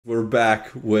We're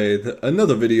back with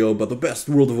another video about the best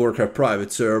World of Warcraft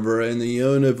private server in the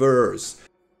universe.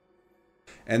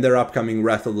 And their upcoming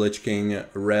Wrath of Lich King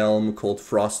realm called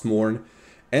Frostmourne.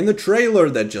 And the trailer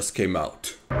that just came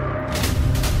out.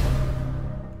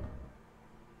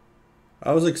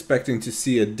 I was expecting to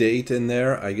see a date in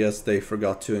there. I guess they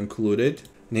forgot to include it.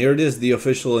 And here it is, the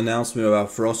official announcement about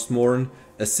Frostmourne.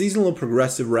 A seasonal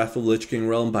progressive Wrath of Lich King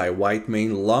realm by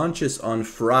WHITEMANE launches on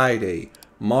Friday,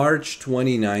 March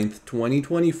 29th,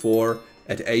 2024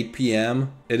 at 8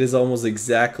 p.m. It is almost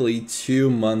exactly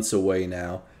 2 months away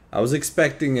now. I was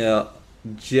expecting a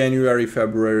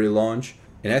January-February launch,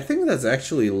 and I think that's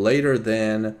actually later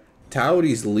than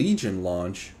Taudi's Legion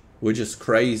launch, which is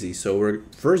crazy. So we're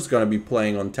first gonna be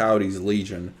playing on Taudi's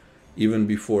Legion even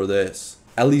before this.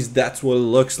 At least that's what it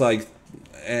looks like.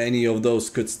 Any of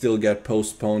those could still get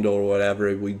postponed or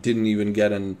whatever. We didn't even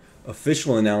get an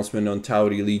official announcement on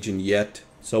Taudi Legion yet.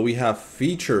 So we have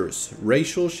features,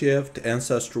 racial shift,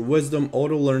 ancestral wisdom,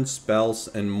 auto-learn spells,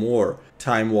 and more.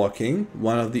 Time walking,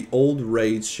 one of the old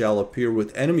raids shall appear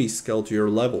with enemies scaled to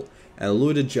your level and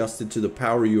loot adjusted to the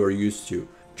power you are used to.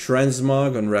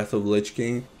 Transmog on Wrath of Lich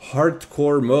King,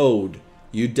 hardcore mode.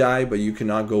 You die but you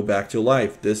cannot go back to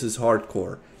life. This is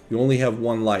hardcore. You only have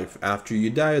one life. After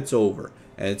you die it's over.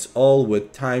 And it's all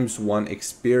with ×1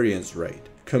 experience rate.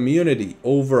 Community,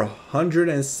 over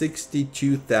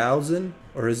 162,000?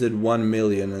 Or is it 1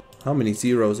 million? How many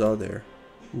zeros are there?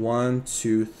 1,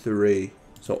 2, 3.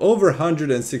 So over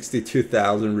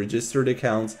 162,000 registered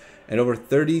accounts and over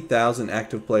 30,000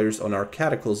 active players on our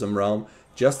Cataclysm realm,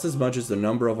 just as much as the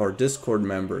number of our Discord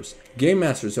members. Game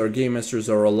Masters, our Game Masters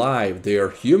are alive. They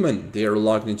are human. They are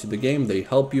logged into the game. They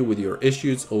help you with your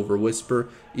issues over Whisper,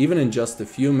 even in just a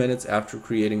few minutes after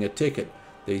creating a ticket.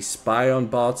 They spy on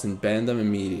bots and ban them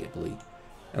immediately.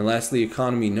 And lastly,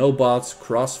 economy, no bots,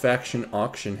 cross-faction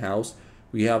auction house.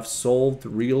 We have solved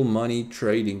real money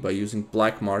trading by using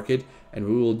black market, and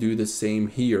we will do the same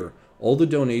here. All the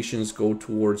donations go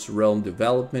towards realm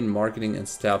development, marketing, and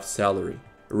staff salary.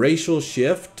 Racial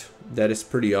shift, that is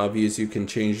pretty obvious. You can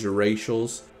change the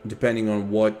racials depending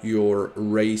on what your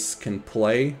race can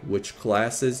play, which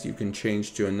classes you can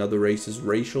change to another race's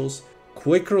racials.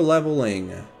 Quicker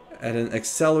leveling at an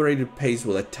accelerated pace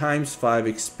with a ×5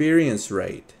 experience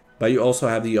rate. But you also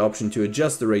have the option to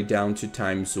adjust the rate down to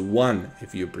 ×1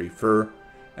 if you prefer.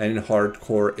 And in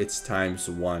hardcore it's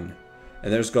 ×1.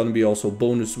 And there's going to be also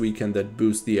bonus weekend that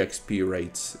boosts the XP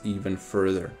rates even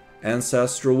further.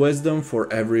 Ancestral wisdom, for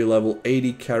every level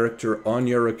 80 character on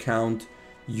your account,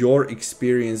 your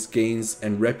experience gains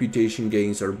and reputation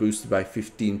gains are boosted by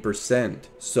 15%.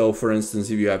 So for instance,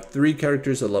 if you have 3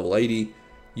 characters at level 80,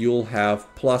 you'll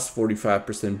have plus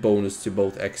 45% bonus to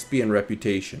both XP and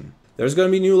reputation. There's going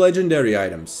to be new legendary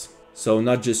items. So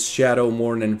not just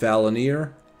Shadowmourne and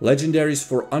Valanier. Legendaries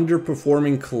for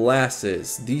underperforming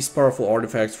classes. These powerful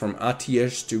artifacts from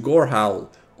Atiesh to Gorehowl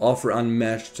offer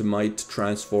unmatched might,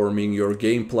 transforming your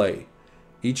gameplay.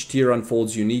 Each tier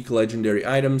unfolds unique legendary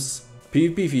items.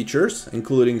 PvP features,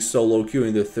 including solo queue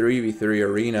in the 3v3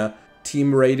 arena.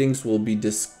 Team ratings will be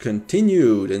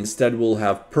discontinued. Instead, we'll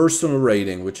have personal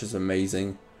rating, which is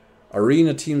amazing.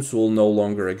 Arena teams will no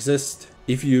longer exist.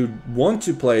 If you want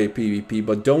to play PvP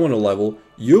but don't want to level,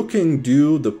 you can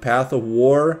do the Path of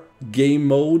War game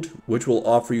mode, which will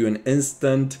offer you an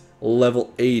instant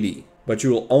level 80. But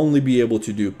you will only be able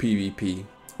to do PvP.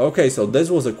 Okay, so this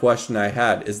was a question I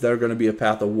had. Is there going to be a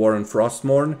Path of War in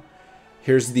Frostmourne?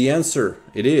 Here's the answer.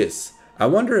 It is. I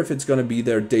wonder if it's going to be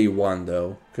there day 1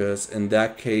 though. Because in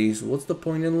that case, what's the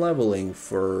point in leveling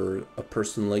for a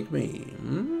person like me?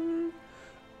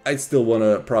 I'd still want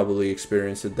to probably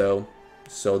experience it though.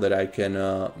 So that I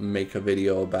can make a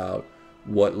video about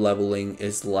what leveling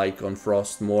is like on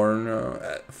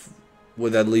Frostmourne.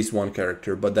 With at least one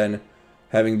character. But then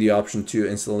having the option to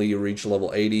instantly reach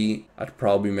level 80, I'd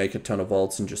probably make a ton of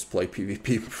ults and just play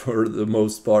PvP for the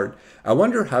most part. I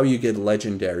wonder how you get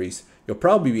legendaries. You'll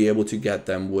probably be able to get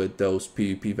them with those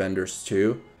PvP vendors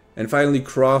too. And finally,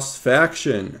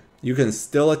 cross-faction. You can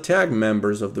still attack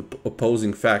members of the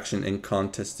opposing faction in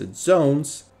contested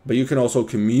zones, but you can also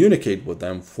communicate with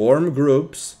them, form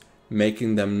groups,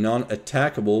 making them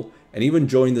non-attackable, and even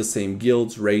join the same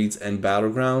guilds, raids, and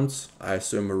battlegrounds. I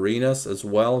assume arenas as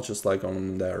well, just like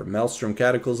on their Maelstrom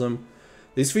Cataclysm.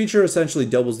 This feature essentially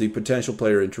doubles the potential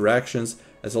player interactions,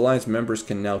 as Alliance members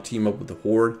can now team up with the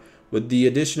Horde. With the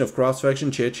addition of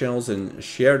cross-faction chat channels and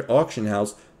shared auction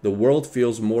house, the world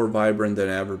feels more vibrant than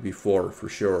ever before, for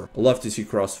sure. I'd love to see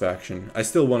cross-faction. I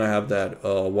still want to have that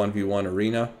 1v1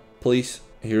 arena, please.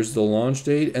 Here's the launch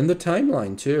date and the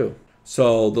timeline too.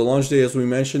 So the launch day, as we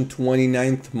mentioned,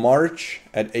 29th March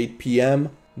at 8 p.m.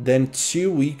 Then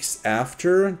 2 weeks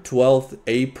after, 12th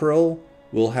April,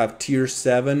 we'll have Tier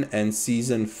 7 and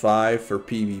Season 5 for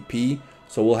PvP.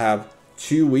 So we'll have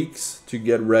 2 weeks to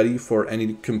get ready for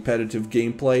any competitive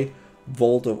gameplay.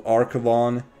 Vault of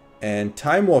Archivon and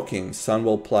Time Walking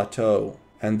Sunwell Plateau.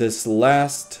 And this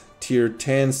last Tier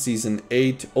 10 Season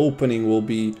 8 opening will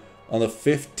be on the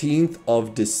 15th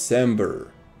of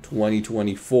December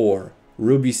 2024.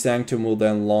 Ruby Sanctum will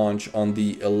then launch on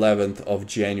the 11th of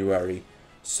January.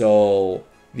 So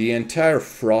the entire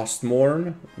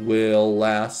Frostmourne will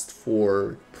last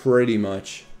for pretty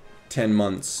much 10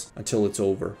 months until it's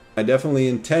over. I definitely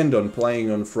intend on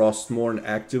playing on Frostmourne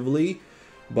actively,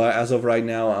 but as of right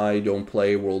now I don't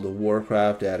play World of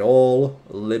Warcraft at all,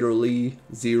 literally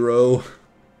zero.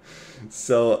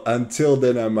 So until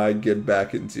then I might get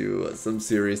back into some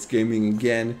serious gaming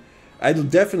again.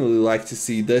 I'd definitely like to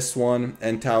see this one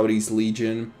and Tauri's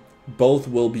Legion. Both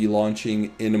will be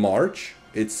launching in March,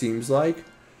 it seems like.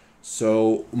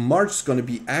 So March is going to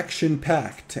be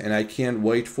action-packed and I can't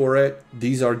wait for it.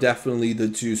 These are definitely the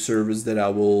two servers that I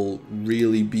will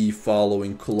really be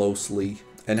following closely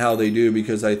and how they do,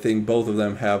 because I think both of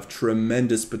them have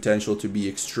tremendous potential to be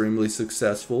extremely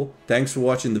successful. Thanks for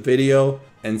watching the video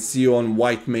and see you on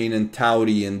WHITEMANE and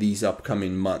Tauri in these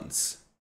upcoming months.